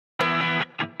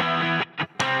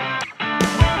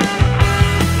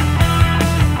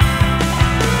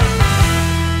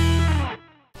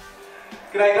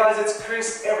G'day guys, it's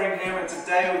Chris Everingham, and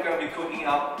today we're going to be cooking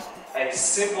up a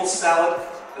simple salad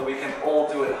that we can all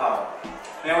do at home.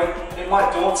 Now it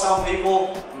might daunt some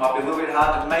people, it might be a little bit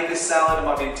hard to make a salad, it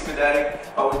might be intimidating,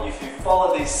 but if you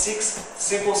follow these 6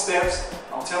 simple steps,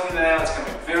 I'm telling you now it's going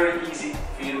to be very easy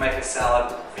for you to make a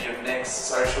salad for your next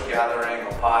social gathering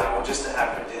or party or just to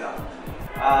have for dinner.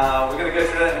 We're going to go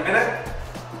through that in a minute.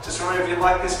 Just remember, if you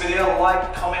like this video,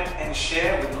 like, comment and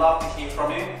share. We'd love to hear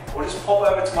from you. Or just pop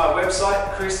over to my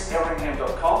website,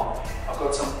 chriseveringham.com. I've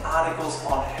got some articles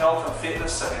on health and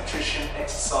fitness, so nutrition,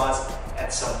 exercise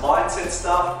and some mindset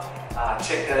stuff.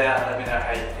 Check that out and let me know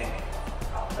how you think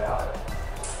about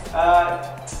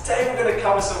it. Today we're going to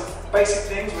cover some basic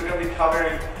things. We're going to be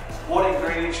covering what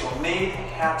ingredients you'll need,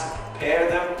 how to prepare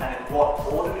them and in what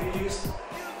order to use,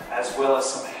 as well as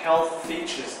some health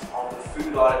features of the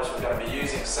food items we're going to be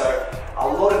using. So a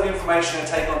lot of information to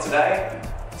take on today.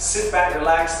 Sit back,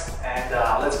 relax, and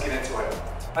let's get into it.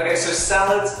 Okay, so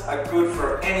salads are good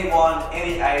for anyone,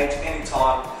 any age, any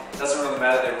time. It doesn't really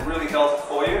matter, they're really healthy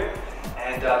for you.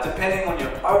 And depending on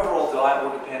your overall diet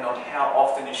will depend on how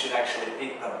often you should actually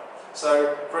eat them.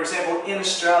 So, for example, in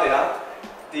Australia,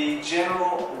 the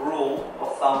general rule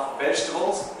of thumb for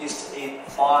vegetables is to eat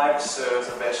 5 serves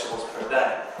of vegetables per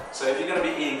day. So if you're going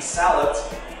to be eating salads,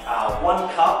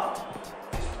 1 cup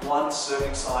is 1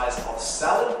 serving size of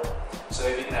salad. So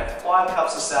if you can have 5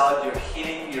 cups of salad, you're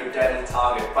hitting your daily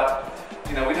target. But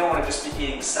you know, we don't want to just be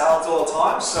eating salads all the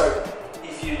time. So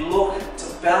if you look to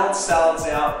balance salads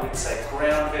out with, say,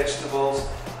 ground vegetables,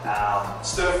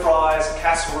 stir fries,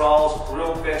 casseroles,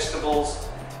 grilled vegetables,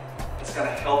 it's going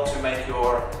to help to make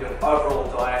your overall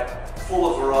diet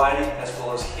full of variety, as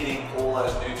well as hitting all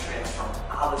those nutrients from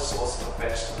other sources of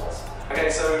vegetables. Okay,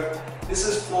 so this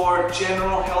is for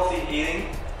general healthy eating.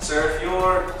 So if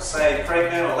you're, say,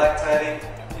 pregnant or lactating,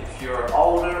 if you're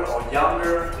older or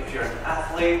younger, if you're an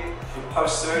athlete, if you're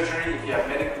post-surgery, if you have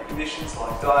medical conditions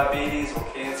like diabetes or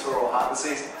cancer or heart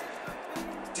disease,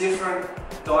 different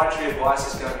dietary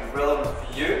advice is going to be relevant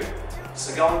for you.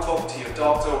 So go and talk to your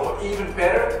doctor, or even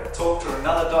better, talk to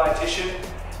another dietitian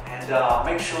and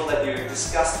make sure that you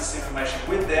discuss this information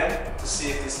with them to see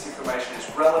if this information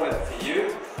is relevant for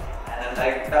you, and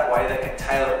then that way they can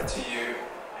tailor it to you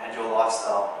and your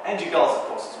lifestyle and your goals, of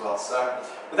course, as well. So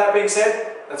with that being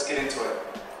said, let's get into it.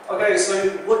 Okay, so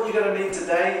what you're going to need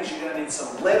today is you're going to need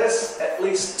some lettuce, at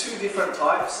least 2 different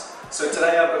types. So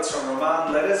today I've got some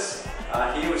romaine lettuce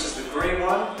here, which is the green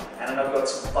one, and then I've got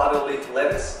some butter leaf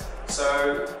lettuce.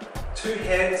 So 2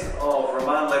 heads of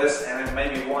romaine lettuce and then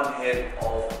maybe 1 head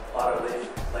of butter leaf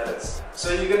lettuce.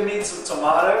 So you're going to need some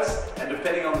tomatoes, and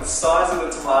depending on the size of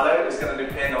the tomato is going to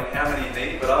depend on how many you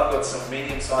need, but I've got some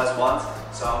medium-sized ones,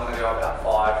 so I'm going to go about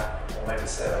 5 or maybe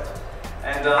 7.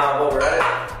 And while we're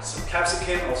at it, some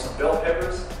capsicum or some bell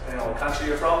peppers, depending on what country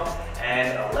you're from,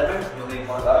 and a lemon. You'll need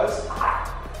one of those.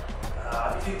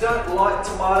 If you don't like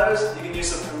tomatoes, you can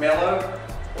use some pomelo.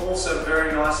 Also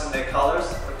very nice in their colours,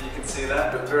 if you can see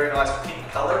that, but very nice pink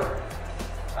colour.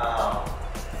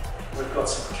 We've got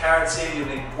some carrots here.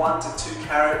 You'll need 1 to 2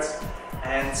 carrots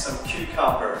and some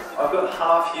cucumber. I've got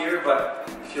half here,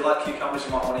 but if you like cucumbers,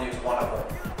 you might want to use 1 of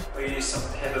them. We use some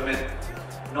peppermint,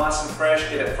 nice and fresh.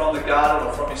 Get it from the garden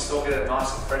or from your store. Get a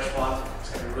nice and fresh one.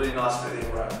 It's going to be really nice for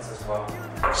the aromas as well.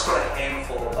 I've just got a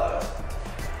handful of those.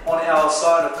 On our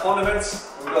side of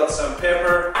condiments, we've got some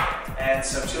pepper and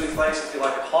some chili flakes if you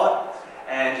like it hot,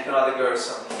 and you can either go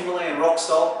some Himalayan rock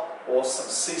salt or some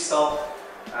sea salt.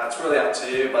 It's really up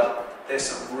to you, but there's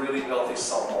some really healthy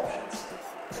salt options.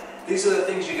 These are the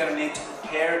things you're going to need to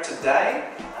prepare today,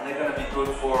 and they're going to be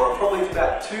good for probably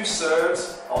about 2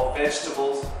 serves of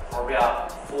vegetables for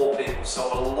about 4 people.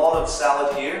 So a lot of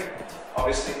salad here.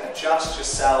 Obviously adjust your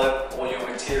salad or your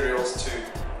materials to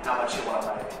how much you want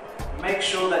to make. Make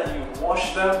sure that you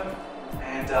wash them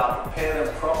and prepare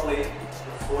them properly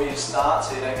before you start,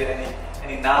 so you don't get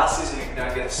any nasties and you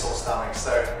don't get a sore stomach.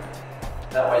 So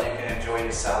that way you can enjoy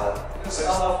your salad. So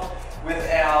start off with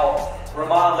our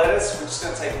romaine lettuce. We're just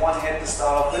going to take 1 head to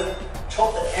start off with.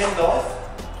 Chop the end off,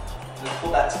 and then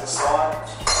put that to the side.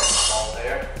 Just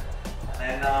there,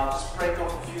 and then just break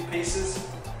off a few pieces.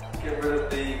 Get rid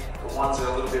of the ones that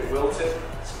are a little bit wilted.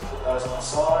 So put those on the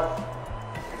side.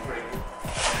 Pretty good.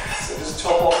 So just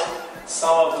chop off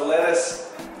some of the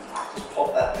lettuce, just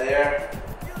pop that there.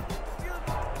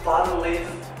 Butter leaf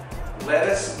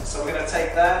lettuce, so we're going to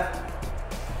take that,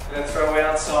 we're going to throw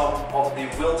out some of the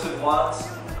wilted ones,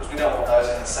 because we don't want those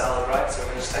in the salad, right? So we're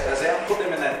going to just take those out, put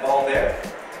them in that bowl there.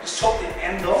 Just chop the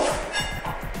end off,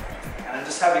 and then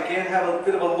just have a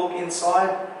bit of a look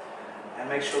inside, and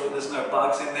make sure that there's no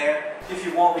bugs in there. If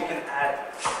you want, we can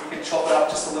chop it up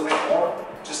just a little bit more,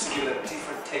 just to give it a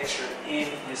different texture in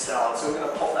your salad. So we're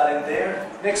going to pop that in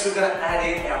there. Next we're going to add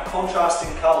in our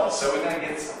contrasting colours. So we're going to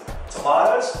get some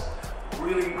tomatoes,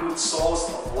 really good source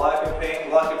of lycopene.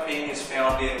 Lycopene is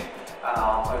found in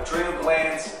adrenal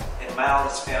glands, in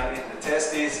males it's found in the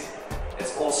testes.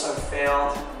 It's also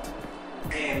found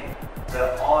in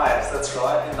the eyes, that's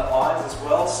right, in the eyes as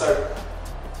well. So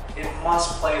it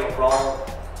must play a role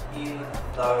in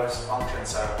those functions,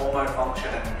 so hormone function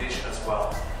and vision as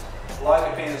well.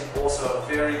 Lycopene is also a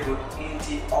very good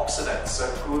antioxidant,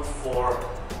 so good for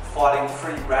fighting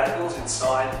free radicals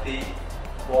inside the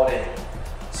body.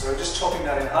 So we're just chopping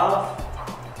that in half.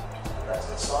 Put that to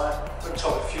the side. We're going to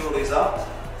chop a few of these up.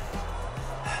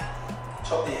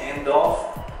 Chop the end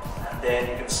off, and then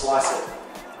you can slice it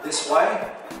this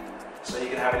way, so you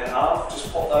can have it in half.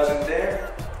 Just pop those in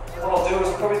there. And what I'll do is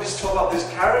I'll probably just chop up this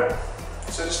carrot.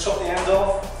 So just chop the end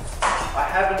off. I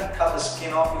haven't cut the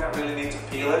skin off, you don't really need to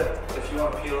peel it, but if you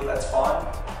want to peel it, that's fine.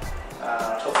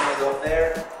 Chop the end off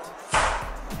there.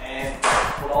 And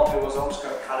what I'll do is I'm just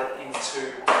going to cut it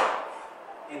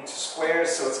into squares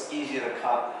so it's easier to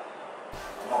cut.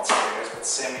 Not squares, but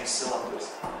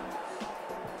semi-cylinders.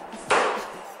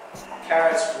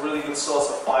 Carrot's a really good source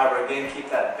of fibre. Again, keep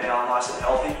that bowel nice and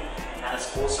healthy. And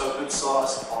it's also a good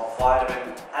source of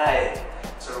vitamin A.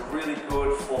 So really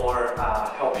good for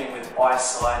helping with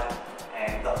eyesight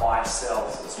and the eye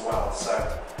cells as well.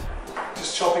 So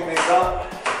just chopping these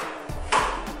up.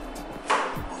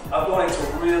 I've gone into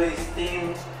really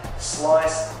thin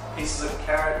sliced pieces of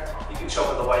carrot. You can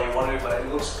chop it the way you want to, but it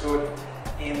looks good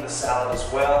in the salad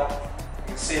as well. You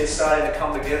can see it's starting to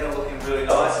come together, looking really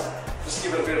nice. Just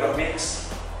give it a bit of a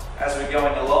mix as we're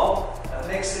going along. The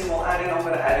next thing we'll add in, I'm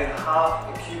going to add in half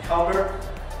a cucumber.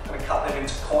 I'm going to cut them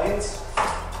into coins.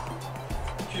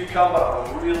 Cucumber,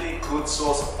 a really good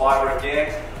source of fibre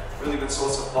again, really good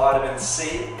source of vitamin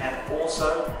C, and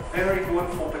also very good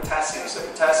for potassium. So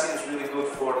potassium is really good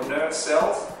for nerve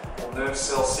cells, or nerve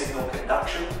cell signal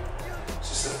conduction. It's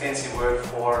just a fancy word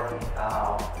for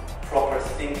proper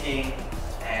thinking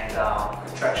and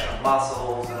contraction of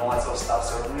muscles and all that sort of stuff,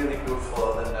 so really good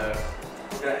for the nerve.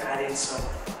 We're going to add in some,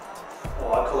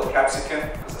 well, I call it capsicum,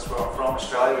 because that's where I'm from,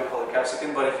 Australia, we call it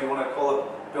capsicum, but if you want to call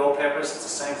it bell peppers, it's the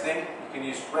same thing. You can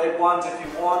use red ones if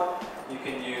you want, you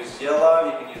can use yellow,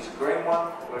 you can use a green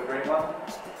one, or a green one.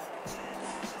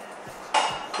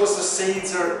 Because the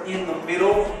seeds are in the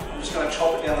middle, I'm just going to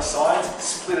chop it down the sides,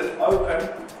 split it open,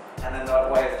 and then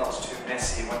that way it's not too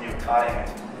messy when you're cutting it.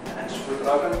 And then just rip it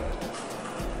open.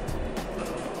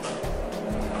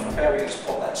 Okay, we can just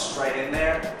pop that straight in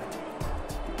there.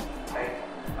 Okay,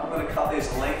 I'm going to cut these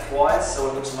lengthwise so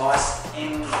it looks nice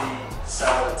in the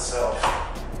salad itself.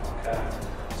 Okay,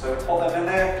 so pop them in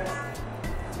there.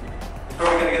 You're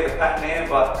probably going to get the pattern here,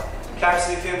 but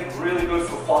capsicum, really good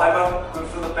for fibre, good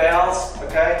for the bowels,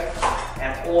 okay?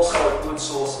 And also a good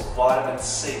source of vitamin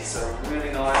C, so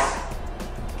really nice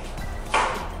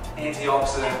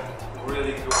antioxidant,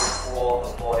 really good for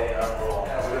the body overall.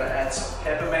 Now we're going to add some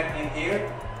peppermint in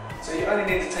here. So you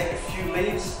only need to take a few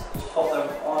leaves, just pop them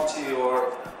onto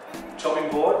your chopping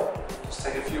board. Just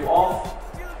take a few off,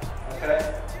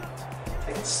 okay?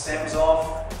 Take the stems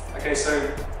off. Okay, so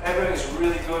peppermint is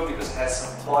really good because it has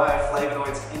some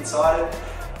bioflavonoids inside it,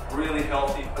 really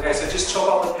healthy. Okay, so just chop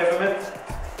up the peppermint.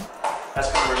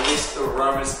 That's going to release the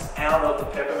aromas out of the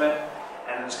peppermint,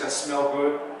 and it's going to smell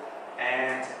good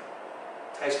and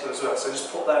taste good as well. So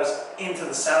just put those into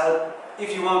the salad.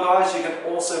 If you want, guys, you can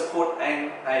also put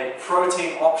in a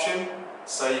protein option.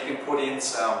 So you can put in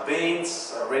some beans,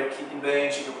 so red kidney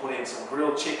beans, you can put in some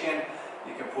grilled chicken,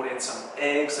 you can put in some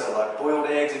eggs, so like boiled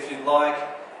eggs if you'd like,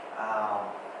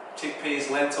 chickpeas,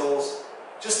 lentils.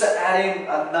 Just to add in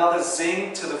another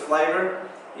zing to the flavour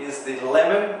is the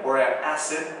lemon, or our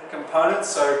acid component.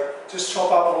 So just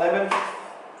chop up a lemon,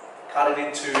 cut it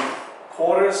into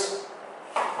quarters.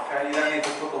 Okay, you don't need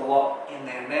to put a lot in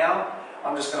there now.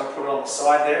 I'm just going to put it on the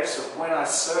side there, so when I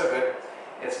serve it,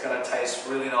 it's going to taste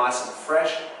really nice and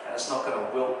fresh, and it's not going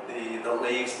to wilt the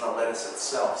leaves and the lettuce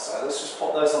itself. So let's just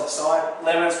pop those on the side.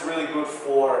 Lemon's really good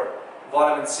for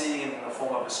vitamin C in the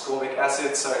form of ascorbic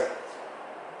acid, so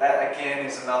that again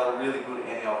is another really good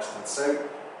antioxidant. So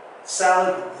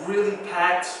salad really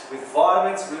packed with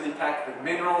vitamins, really packed with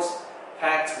minerals,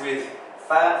 packed with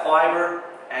fat, fiber,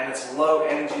 and it's low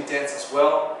energy dense as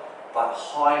well, but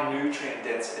high nutrient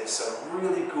density, so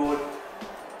really good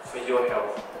for your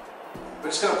health. We're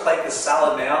just going to plate this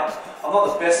salad now. I'm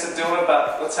not the best at doing it,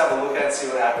 but let's have a look at it and see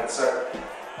what happens. So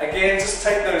again, just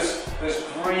take those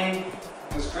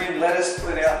green lettuce,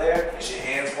 put it out there. Use your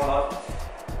hands, why not?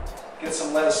 Get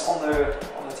some lettuce on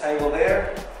the table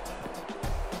there.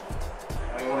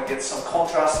 And we want to get some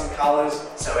contrasting colors,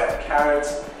 so add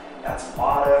carrots, add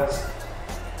tomatoes,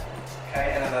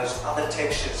 okay, and then those other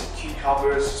textures,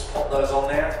 cucumbers, just pop those on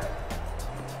there,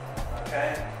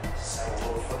 okay, so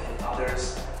we'll look for the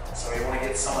others, so we want to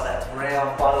get some of that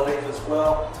brown butter leaf as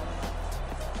well,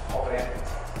 pop it in,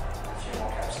 a few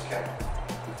more capsicum,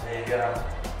 there you go,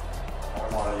 I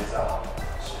might want to use that one,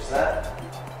 just use that.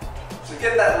 So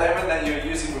get that lemon that you were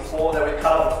using before, that we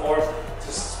cut up before,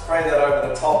 just spray that over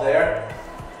the top there.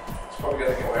 It's probably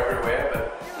going to go everywhere,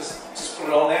 but just put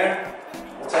it on there.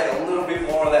 We'll take a little bit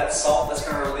more of that salt. That's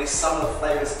going to release some of the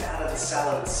flavors out of the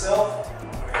salad itself. We're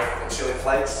going to go for the chili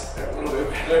flakes. They're a little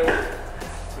bit better.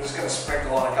 We're just going to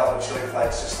sprinkle on a couple of chili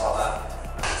flakes just like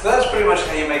that. So that's pretty much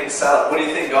how you make a salad. What do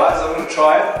you think, guys? I'm going to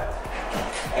try it,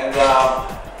 and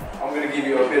I'm going to give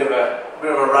you a bit of a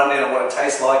rundown of what it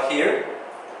tastes like here.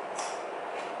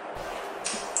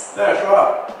 No, it's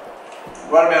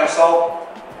right amount of salt,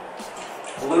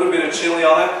 a little bit of chili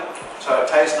on it, so it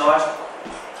tastes nice,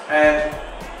 and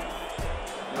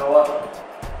you know what,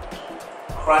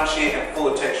 crunchy and full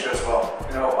of texture as well.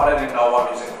 You know, I don't even know why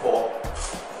I'm using pork.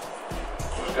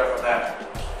 We'll just go from there.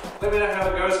 Let me know how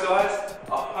it goes, guys.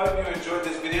 I hope you enjoyed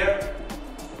this video.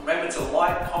 Remember to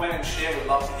like, comment and share, we'd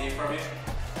love to hear from you.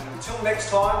 And until next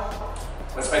time,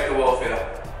 let's make the world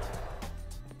fitter.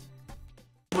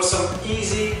 For some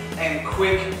easy and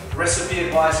quick recipe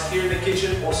advice here in the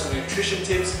kitchen or some nutrition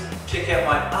tips, check out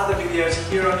my other videos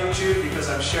here on YouTube because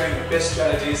I'm sharing the best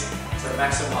strategies to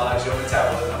maximize your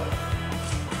metabolism.